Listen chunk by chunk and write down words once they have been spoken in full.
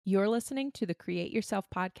You're listening to the Create Yourself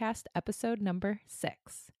podcast, episode number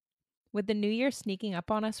 6. With the new year sneaking up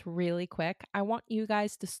on us really quick, I want you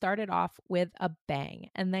guys to start it off with a bang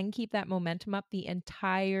and then keep that momentum up the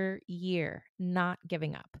entire year, not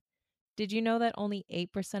giving up. Did you know that only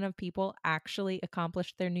 8% of people actually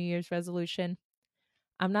accomplish their New Year's resolution?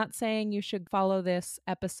 I'm not saying you should follow this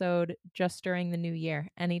episode just during the new year.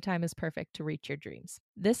 Anytime is perfect to reach your dreams.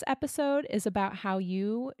 This episode is about how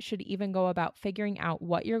you should even go about figuring out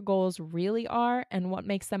what your goals really are and what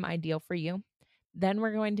makes them ideal for you. Then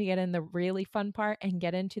we're going to get in the really fun part and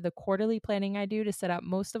get into the quarterly planning I do to set up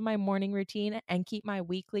most of my morning routine and keep my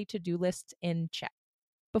weekly to-do lists in check.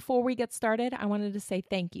 Before we get started, I wanted to say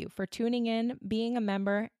thank you for tuning in, being a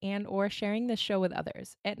member, and or sharing this show with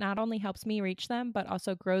others. It not only helps me reach them, but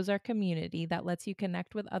also grows our community that lets you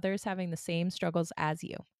connect with others having the same struggles as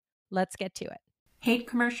you. Let's get to it. Hate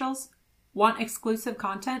commercials? Want exclusive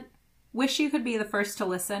content? Wish you could be the first to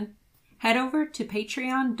listen? Head over to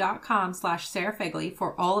patreon.com/Sarah Figley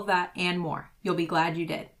for all of that and more. You'll be glad you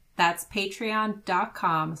did. That's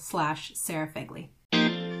patreon.com/Sarah Figley.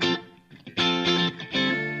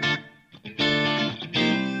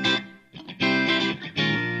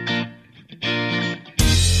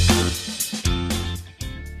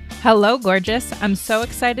 Hello, gorgeous. I'm so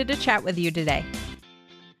excited to chat with you today.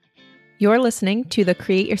 You're listening to the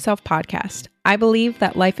Create Yourself podcast. I believe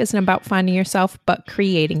that life isn't about finding yourself, but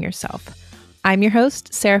creating yourself. I'm your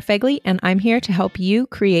host, Sarah Figley, and I'm here to help you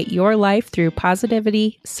create your life through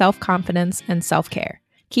positivity, self-confidence, and self-care.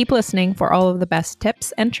 Keep listening for all of the best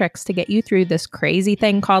tips and tricks to get you through this crazy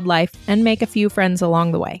thing called life and make a few friends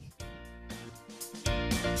along the way.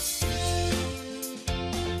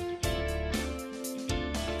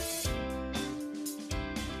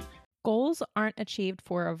 Goals aren't achieved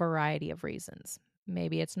for a variety of reasons.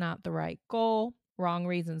 Maybe it's not the right goal, wrong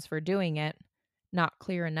reasons for doing it, not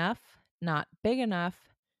clear enough, not big enough,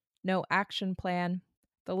 no action plan.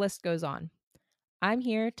 The list goes on. I'm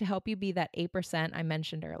here to help you be that 8% I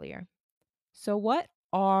mentioned earlier. So, what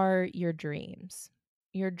are your dreams?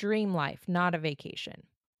 Your dream life, not a vacation.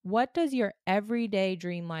 What does your everyday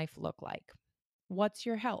dream life look like? What's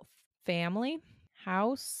your health? Family?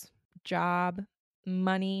 House? Job?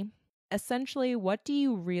 Money? Essentially, what do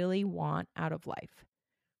you really want out of life?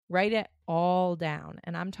 Write it all down,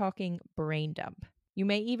 and I'm talking brain dump. You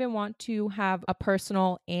may even want to have a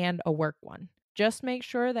personal and a work one. Just make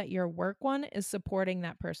sure that your work one is supporting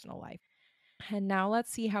that personal life. And now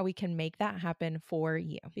let's see how we can make that happen for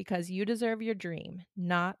you, because you deserve your dream,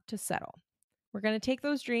 not to settle. We're going to take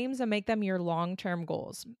those dreams and make them your long-term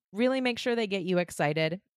goals. Really make sure they get you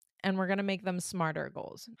excited. And we're going to make them smarter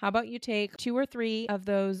goals. How about you take 2 or 3 of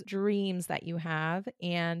those dreams that you have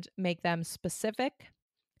and make them specific,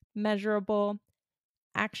 measurable,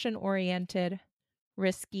 action-oriented,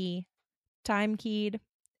 risky, time-keyed,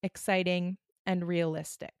 exciting, and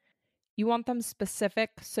realistic. You want them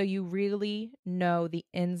specific so you really know the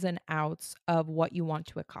ins and outs of what you want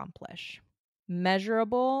to accomplish.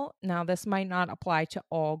 Measurable, now this might not apply to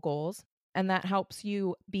all goals, and that helps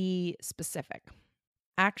you be specific.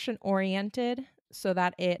 Action-oriented, so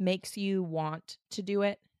that it makes you want to do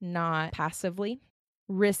it, not passively.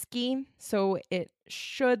 Risky, so it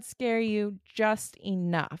should scare you just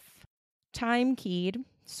enough. Time-keyed,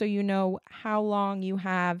 so you know how long you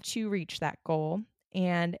have to reach that goal.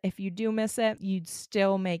 And if you do miss it, you'd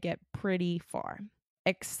still make it pretty far.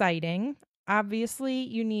 Exciting. Obviously,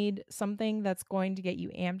 you need something that's going to get you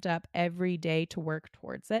amped up every day to work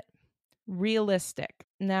towards it. Realistic.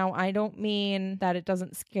 Now, I don't mean that it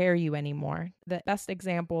doesn't scare you anymore. The best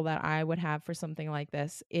example that I would have for something like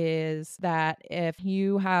this is that if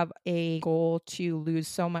you have a goal to lose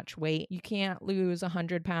so much weight, you can't lose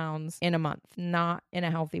 100 pounds in a month, not in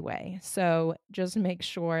a healthy way. So just make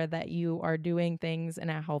sure that you are doing things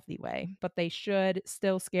in a healthy way, but they should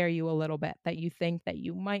still scare you a little bit, that you think that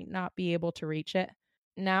you might not be able to reach it.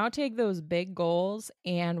 Now take those big goals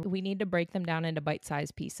and we need to break them down into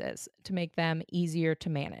bite-sized pieces to make them easier to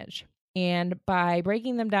manage. And by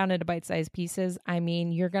breaking them down into bite-sized pieces, I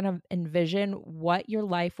mean you're going to envision what your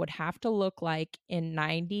life would have to look like in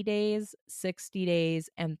 90 days, 60 days,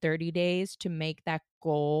 and 30 days to make that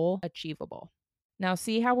goal achievable. Now,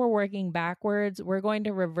 see how we're working backwards? We're going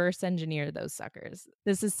to reverse engineer those suckers.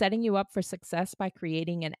 This is setting you up for success by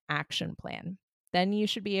creating an action plan. Then you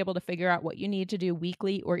should be able to figure out what you need to do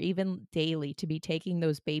weekly or even daily to be taking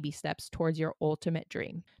those baby steps towards your ultimate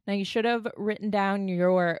dream. Now, you should have written down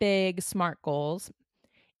your big SMART goals.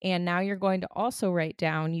 And now you're going to also write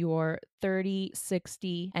down your 30,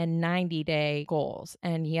 60, and 90-day goals.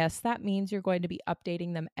 And yes, that means you're going to be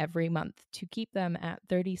updating them every month to keep them at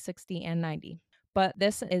 30, 60, and 90. but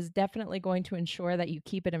this is definitely going to ensure that you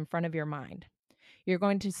keep it in front of your mind. You're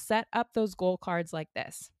going to set up those goal cards like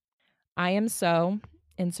this. I am so,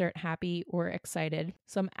 insert happy or excited,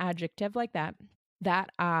 some adjective like that,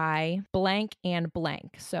 that I blank and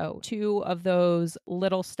blank. So 2 of those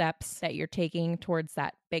little steps that you're taking towards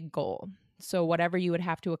that big goal. So whatever you would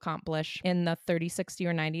have to accomplish in the 30, 60,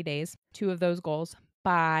 or 90 days, 2 of those goals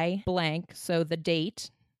by blank, so the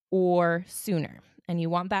date, or sooner. And you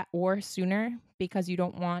want that or sooner because you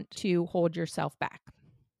don't want to hold yourself back.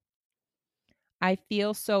 I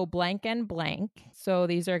feel so blank and blank. So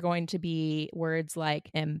these are going to be words like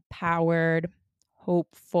empowered,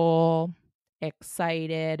 hopeful,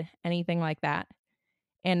 excited, anything like that.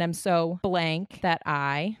 And I'm so blank that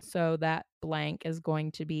so that blank is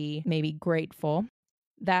going to be maybe grateful,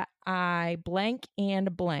 that I blank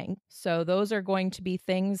and blank. So those are going to be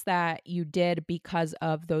things that you did because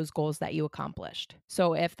of those goals that you accomplished.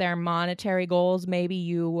 So if they're monetary goals, maybe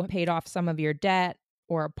you paid off some of your debt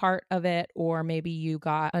or a part of it, or maybe you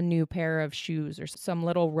got a new pair of shoes or some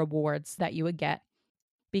little rewards that you would get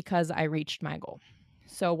because I reached my goal.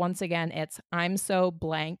 So once again, it's I'm so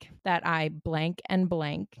blank that I blank and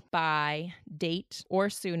blank by date or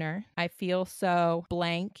sooner. I feel so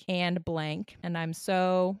blank, and I'm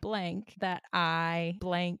so blank that I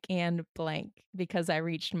blank and blank because I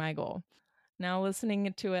reached my goal. Now,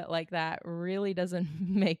 listening to it like that really doesn't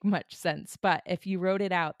make much sense. But if you wrote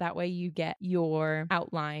it out, that way you get your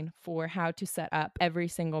outline for how to set up every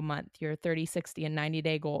single month your 30, 60, and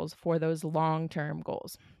 90-day goals for those long-term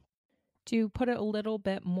goals. To put it a little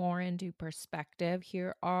bit more into perspective,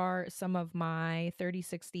 here are some of my 30,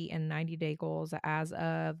 60, and 90-day goals as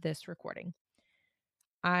of this recording.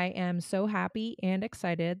 I am so happy and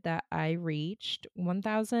excited that I reached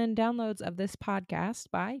 1,000 downloads of this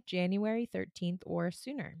podcast by January 13th or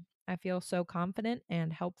sooner. I feel so confident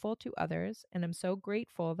and helpful to others, and I'm so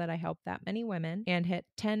grateful that I helped that many women and hit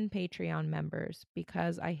 10 Patreon members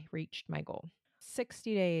because I reached my goal.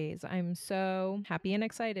 60 days. I'm so happy and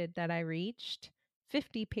excited that I reached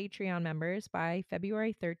 50 Patreon members by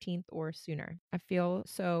February 13th or sooner. I feel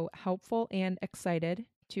so helpful and excited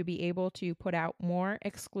to be able to put out more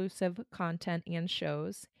exclusive content and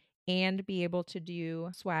shows and be able to do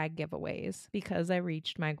swag giveaways because I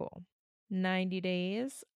reached my goal. 90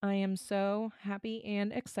 days. I am so happy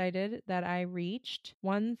and excited that I reached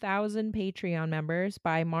 1,000 Patreon members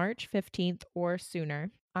by March 15th or sooner.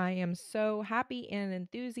 I am so happy and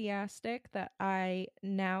enthusiastic that I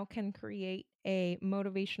now can create a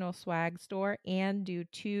motivational swag store and do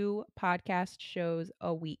 2 podcast shows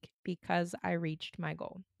a week because I reached my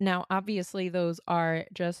goal. Now, obviously, those are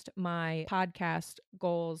just my podcast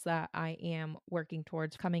goals that I am working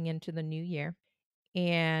towards coming into the new year.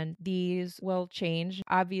 And these will change.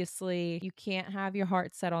 Obviously, you can't have your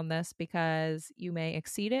heart set on this because you may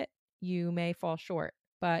exceed it, you may fall short.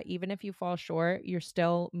 But even if you fall short, you're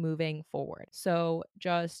still moving forward. So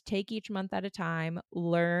just take each month at a time,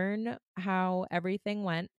 learn how everything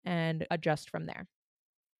went, and adjust from there.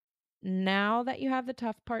 Now that you have the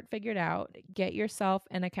tough part figured out, get yourself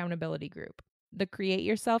an accountability group. The Create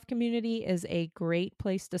Yourself community is a great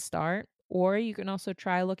place to start, or you can also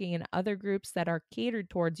try looking in other groups that are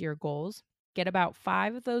catered towards your goals. Get about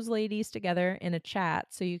 5 of those ladies together in a chat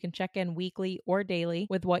so you can check in weekly or daily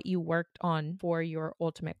with what you worked on for your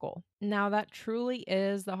ultimate goal. Now, that truly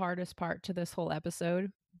is the hardest part to this whole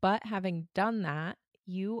episode, but having done that,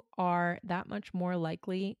 you are that much more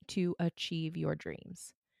likely to achieve your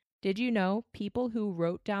dreams. Did you know people who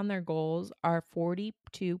wrote down their goals are 42%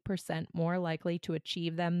 more likely to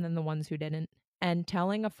achieve them than the ones who didn't? And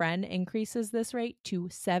telling a friend increases this rate to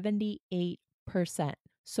 78%.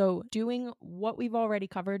 So doing what we've already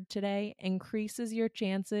covered today increases your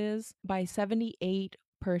chances by 78%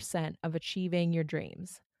 of achieving your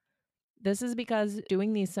dreams. This is because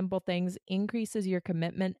doing these simple things increases your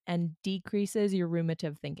commitment and decreases your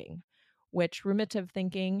ruminative thinking. Which ruminative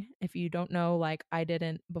thinking, if you don't know, like I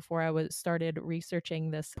didn't before I started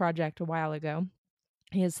researching this project a while ago,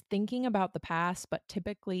 is thinking about the past, but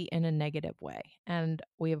typically in a negative way. And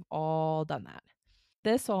we have all done that.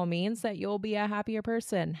 This all means that you'll be a happier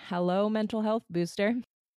person. Hello, mental health booster.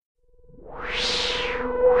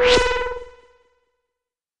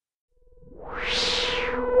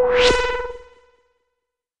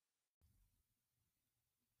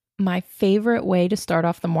 My favorite way to start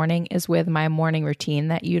off the morning is with my morning routine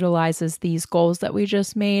that utilizes these goals that we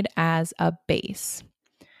just made as a base.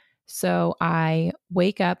 So I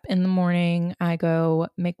wake up in the morning, I go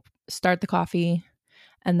start the coffee,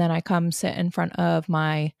 and then I come sit in front of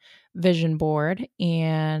my vision board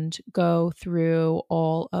and go through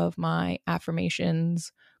all of my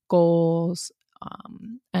affirmations, goals,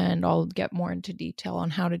 And I'll get more into detail on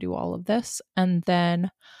how to do all of this. And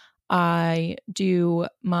then I do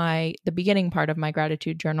the beginning part of my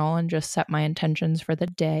gratitude journal and just set my intentions for the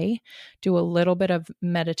day, do a little bit of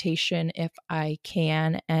meditation if I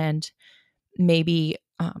can, and maybe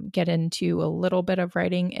get into a little bit of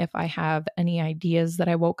writing if I have any ideas that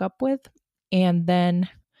I woke up with. And then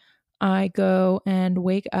I go and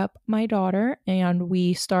wake up my daughter and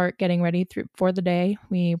we start getting ready for the day.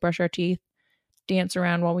 We brush our teeth, dance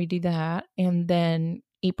around while we do that, and then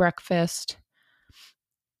eat breakfast.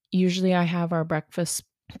 Usually I have our breakfast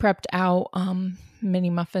prepped out, mini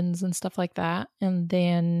muffins and stuff like that. And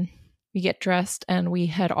then we get dressed and we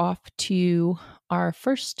head off to our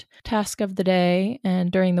first task of the day.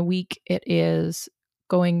 And during the week, it is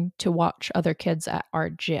going to watch other kids at our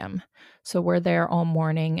gym. So we're there all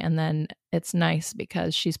morning, and then it's nice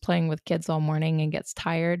because she's playing with kids all morning and gets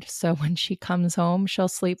tired. So when she comes home, she'll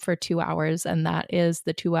sleep for 2 hours, and that is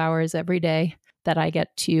the 2 hours every day that I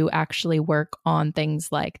get to actually work on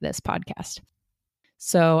things like this podcast.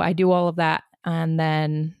 So I do all of that, and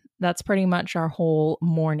then that's pretty much our whole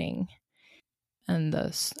morning. And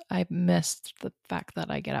I missed the fact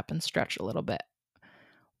that I get up and stretch a little bit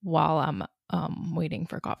while I'm waiting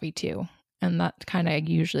for coffee too. And that kind of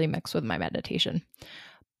usually mixed with my meditation.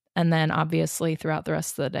 And then obviously throughout the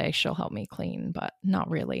rest of the day, she'll help me clean, but not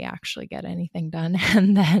really actually get anything done.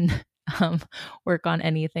 And then work on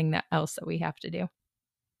anything else that we have to do.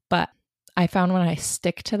 But I found when I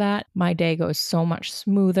stick to that, my day goes so much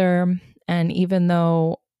smoother. And even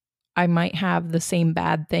though I might have the same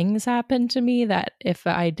bad things happen to me, that if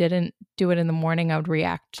I didn't do it in the morning, I would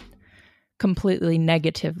react completely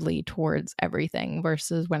negatively towards everything,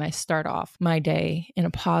 versus when I start off my day in a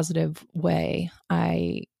positive way,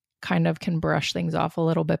 I kind of can brush things off a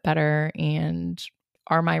little bit better. And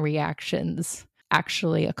are my reactions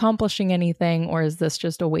actually accomplishing anything, or is this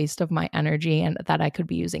just a waste of my energy and that I could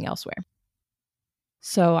be using elsewhere?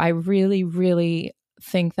 So I really, really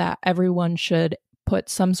think that everyone should put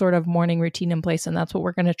some sort of morning routine in place, and that's what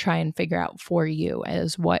we're going to try and figure out for you,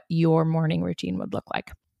 is what your morning routine would look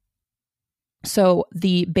like. So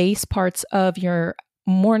the base parts of your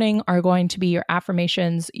morning are going to be your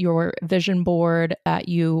affirmations, your vision board that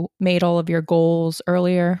you made all of your goals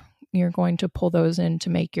earlier. You're going to pull those in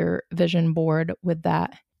to make your vision board with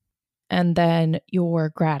that. And then your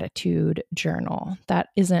gratitude journal. That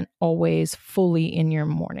isn't always fully in your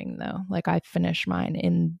morning though. Like I finish mine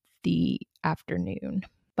in the afternoon,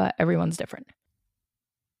 but everyone's different.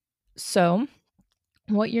 So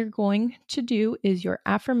what you're going to do is your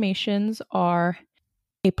affirmations are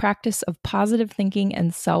a practice of positive thinking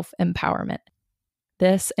and self-empowerment.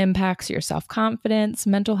 This impacts your self-confidence,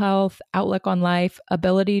 mental health, outlook on life,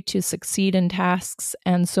 ability to succeed in tasks,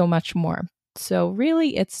 and so much more. So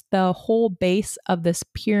really, it's the whole base of this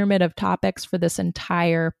pyramid of topics for this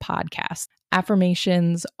entire podcast.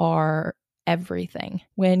 Affirmations are everything.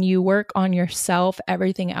 When you work on yourself,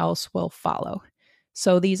 everything else will follow.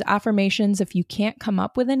 So these affirmations, if you can't come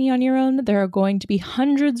up with any on your own, there are going to be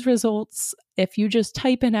hundreds of results. If you just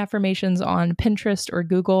type in affirmations on Pinterest or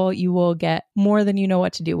Google, you will get more than you know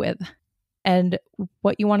what to do with. And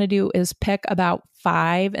what you want to do is pick about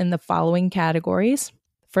 5 in the following categories.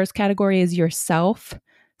 First category is yourself.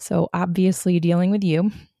 So obviously dealing with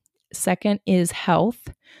you. Second is health.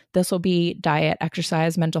 This will be diet,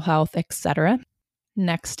 exercise, mental health, etc.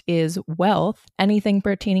 Next is wealth, anything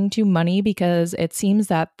pertaining to money, because it seems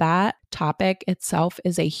that topic itself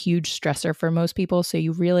is a huge stressor for most people. So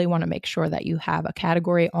you really want to make sure that you have a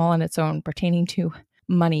category all on its own pertaining to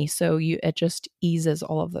money. So it just eases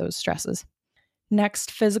all of those stresses. Next,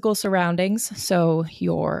 physical surroundings. So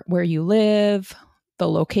where you live, the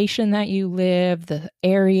location that you live, the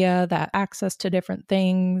area, that access to different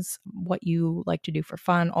things, what you like to do for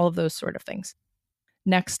fun, all of those sort of things.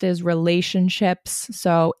 Next is relationships,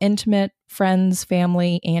 so intimate, friends,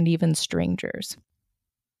 family, and even strangers.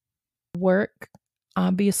 Work,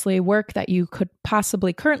 obviously work that you could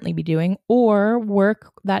possibly currently be doing, or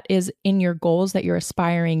work that is in your goals that you're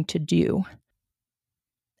aspiring to do.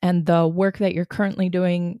 And the work that you're currently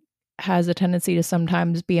doing has a tendency to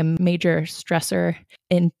sometimes be a major stressor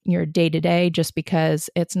in your day-to-day, just because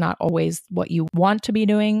it's not always what you want to be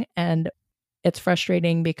doing, and it's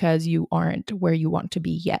frustrating because you aren't where you want to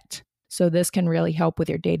be yet. So this can really help with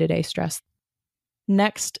your day-to-day stress.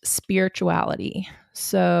 Next, spirituality.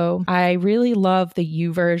 So I really love the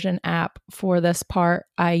YouVersion app for this part.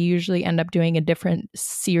 I usually end up doing a different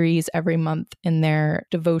series every month in their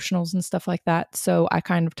devotionals and stuff like that. So I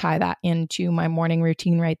kind of tie that into my morning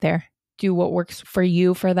routine right there. do what works for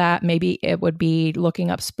you for that. Maybe it would be looking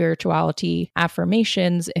up spirituality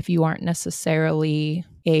affirmations if you aren't necessarily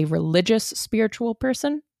a religious spiritual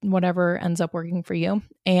person, whatever ends up working for you.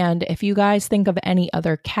 And if you guys think of any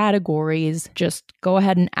other categories, just go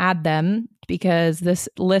ahead and add them, because this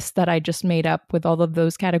list that I just made up with all of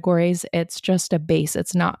those categories, it's just a base.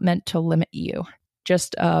 It's not meant to limit you,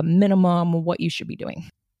 just a minimum of what you should be doing.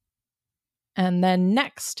 And then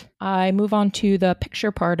next, I move on to the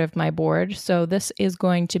picture part of my board. So this is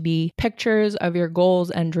going to be pictures of your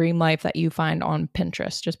goals and dream life that you find on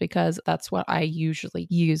Pinterest, just because that's what I usually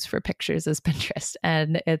use for pictures is Pinterest.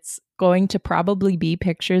 And it's going to probably be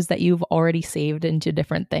pictures that you've already saved into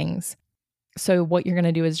different things. So what you're going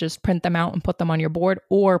to do is just print them out and put them on your board,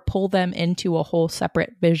 or pull them into a whole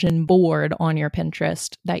separate vision board on your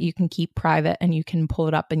Pinterest that you can keep private and you can pull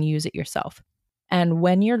it up and use it yourself. And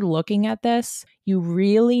when you're looking at this, you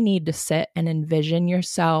really need to sit and envision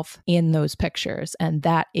yourself in those pictures. And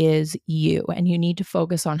that is you. And you need to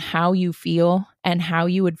focus on how you feel and how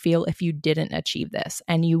you would feel if you didn't achieve this.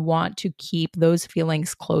 And you want to keep those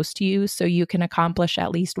feelings close to you so you can accomplish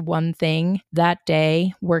at least one thing that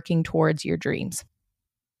day working towards your dreams.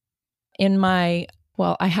 I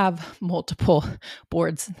have multiple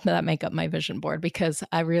boards that make up my vision board because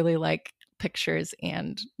I really like pictures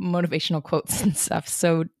and motivational quotes and stuff.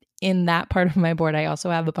 So in that part of my board, I also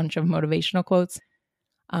have a bunch of motivational quotes.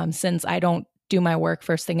 Since I don't do my work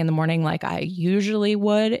first thing in the morning like I usually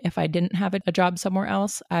would, if I didn't have a job somewhere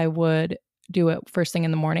else, I would do it first thing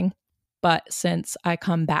in the morning. But since I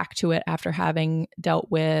come back to it after having dealt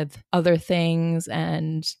with other things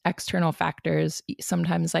and external factors,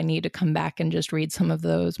 sometimes I need to come back and just read some of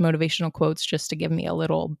those motivational quotes just to give me a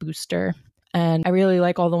little booster. And I really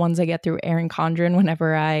like all the ones I get through Erin Condren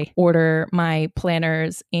whenever I order my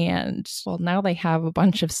planners. And well, now they have a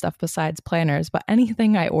bunch of stuff besides planners, but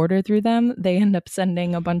anything I order through them, they end up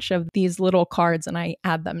sending a bunch of these little cards and I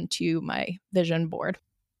add them to my vision board.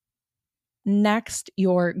 Next,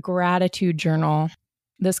 your gratitude journal.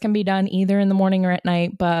 This can be done either in the morning or at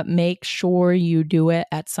night, but make sure you do it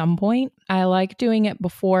at some point. I like doing it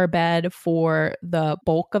before bed for the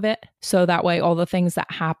bulk of it. So that way, all the things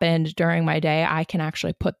that happened during my day, I can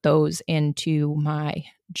actually put those into my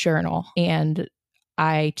journal. And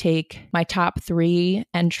I take my top 3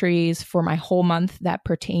 entries for my whole month that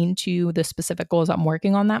pertain to the specific goals I'm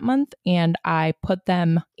working on that month. And I put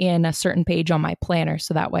them in a certain page on my planner.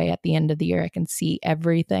 So that way at the end of the year, I can see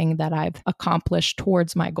everything that I've accomplished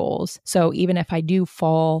towards my goals. So even if I do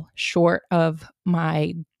fall short of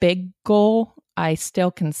my big goal, I still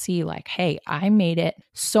can see like, hey, I made it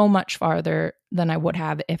so much farther than I would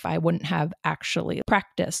have if I wouldn't have actually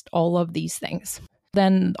practiced all of these things.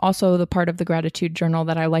 Then also the part of the gratitude journal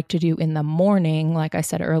that I like to do in the morning, like I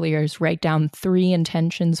said earlier, is write down 3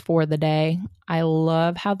 intentions for the day. I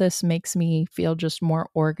love how this makes me feel just more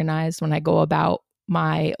organized when I go about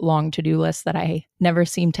my long to-do list that I never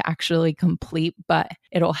seem to actually complete, but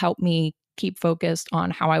it'll help me keep focused on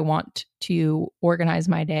how I want to organize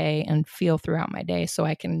my day and feel throughout my day so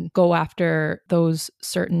I can go after those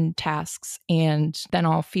certain tasks and then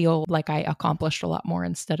I'll feel like I accomplished a lot more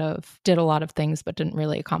instead of did a lot of things but didn't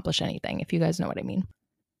really accomplish anything, if you guys know what I mean.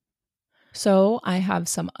 So I have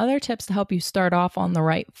some other tips to help you start off on the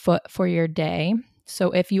right foot for your day.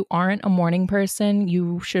 So if you aren't a morning person,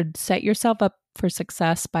 you should set yourself up for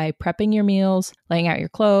success by prepping your meals, laying out your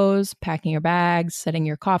clothes, packing your bags, setting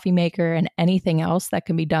your coffee maker, and anything else that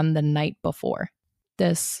can be done the night before.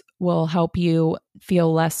 This will help you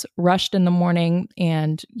feel less rushed in the morning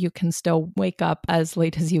and you can still wake up as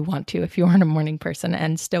late as you want to if you aren't a morning person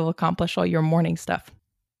and still accomplish all your morning stuff.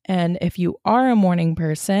 And if you are a morning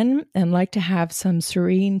person and like to have some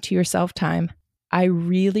serene to yourself time, I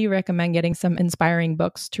really recommend getting some inspiring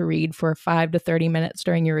books to read for 5 to 30 minutes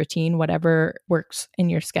during your routine, whatever works in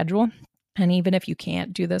your schedule. And even if you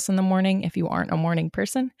can't do this in the morning, if you aren't a morning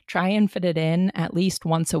person, try and fit it in at least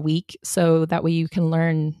once a week so that way you can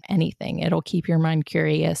learn anything. It'll keep your mind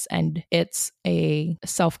curious and it's a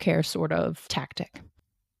self-care sort of tactic.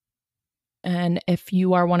 And if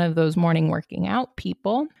you are one of those morning working out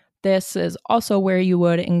people, this is also where you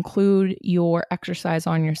would include your exercise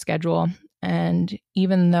on your schedule. And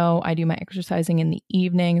even though I do my exercising in the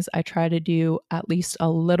evenings, I try to do at least a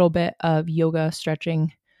little bit of yoga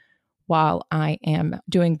stretching while I am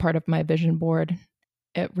doing part of my vision board.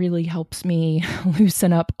 It really helps me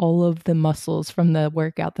loosen up all of the muscles from the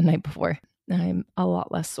workout the night before. I'm a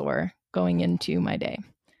lot less sore going into my day.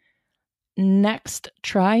 Next,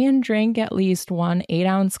 try and drink at least 1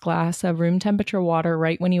 8-ounce glass of room temperature water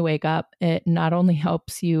right when you wake up. It not only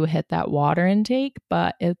helps you hit that water intake,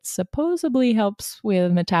 but it supposedly helps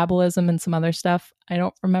with metabolism and some other stuff. I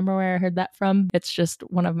don't remember where I heard that from. It's just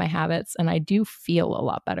one of my habits, and I do feel a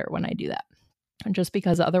lot better when I do that. Just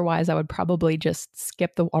because otherwise I would probably just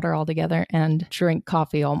skip the water altogether and drink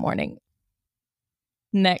coffee all morning.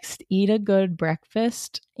 Next, eat a good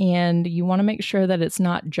breakfast, and you want to make sure that it's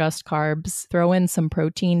not just carbs. Throw in some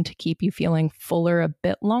protein to keep you feeling fuller a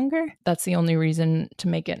bit longer. That's the only reason to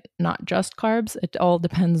make it not just carbs. It all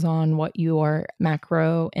depends on what your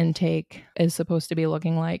macro intake is supposed to be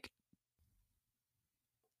looking like.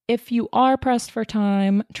 If you are pressed for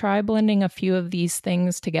time, try blending a few of these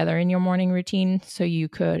things together in your morning routine so you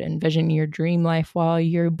could envision your dream life while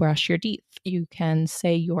you brush your teeth. You can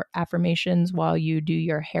say your affirmations while you do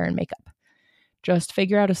your hair and makeup. Just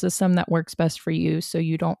figure out a system that works best for you so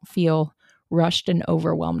you don't feel rushed and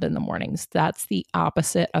overwhelmed in the mornings. That's the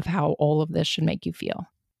opposite of how all of this should make you feel.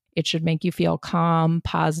 It should make you feel calm,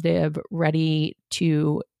 positive, ready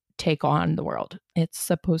to take on the world. It's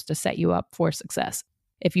supposed to set you up for success.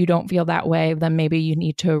 If you don't feel that way, then maybe you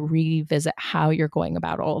need to revisit how you're going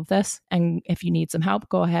about all of this. And if you need some help,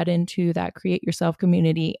 go ahead into that Create Yourself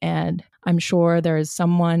community. And I'm sure there is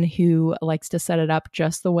someone who likes to set it up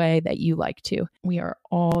just the way that you like to. We are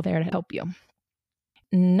all there to help you.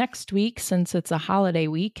 Next week, since it's a holiday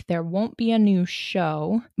week, there won't be a new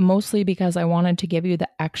show, mostly because I wanted to give you the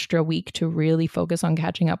extra week to really focus on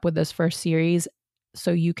catching up with this first series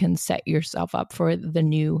so you can set yourself up for the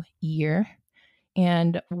new year.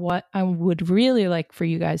 And what I would really like for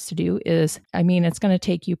you guys to do is, it's going to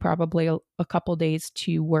take you probably a couple days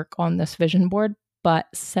to work on this vision board, but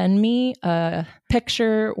send me a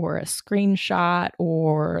picture or a screenshot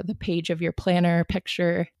or the page of your planner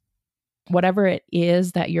picture, whatever it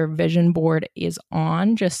is that your vision board is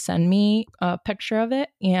on, just send me a picture of it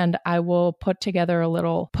and I will put together a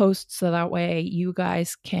little post so that way you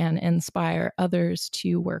guys can inspire others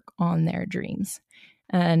to work on their dreams.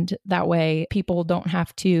 And that way people don't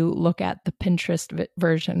have to look at the Pinterest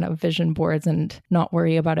version of vision boards and not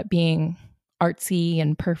worry about it being artsy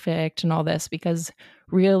and perfect and all this, because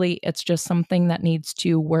really it's just something that needs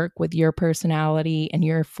to work with your personality and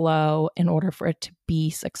your flow in order for it to be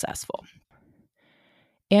successful.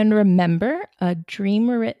 And remember, a dream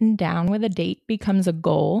written down with a date becomes a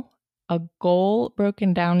goal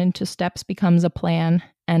broken down into steps becomes a plan,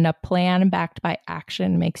 and a plan backed by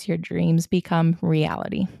action makes your dreams become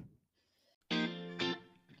reality.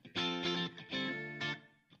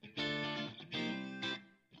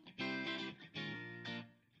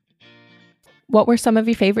 What were some of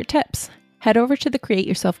your favorite tips? Head over to the Create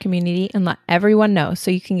Yourself community and let everyone know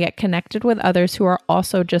so you can get connected with others who are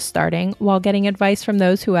also just starting while getting advice from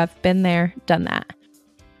those who have been there, done that.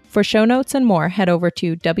 For show notes and more, head over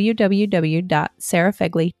to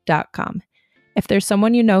www.sarahfegley.com. If there's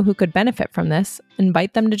someone you know who could benefit from this,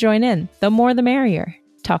 invite them to join in. The more the merrier.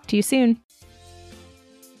 Talk to you soon.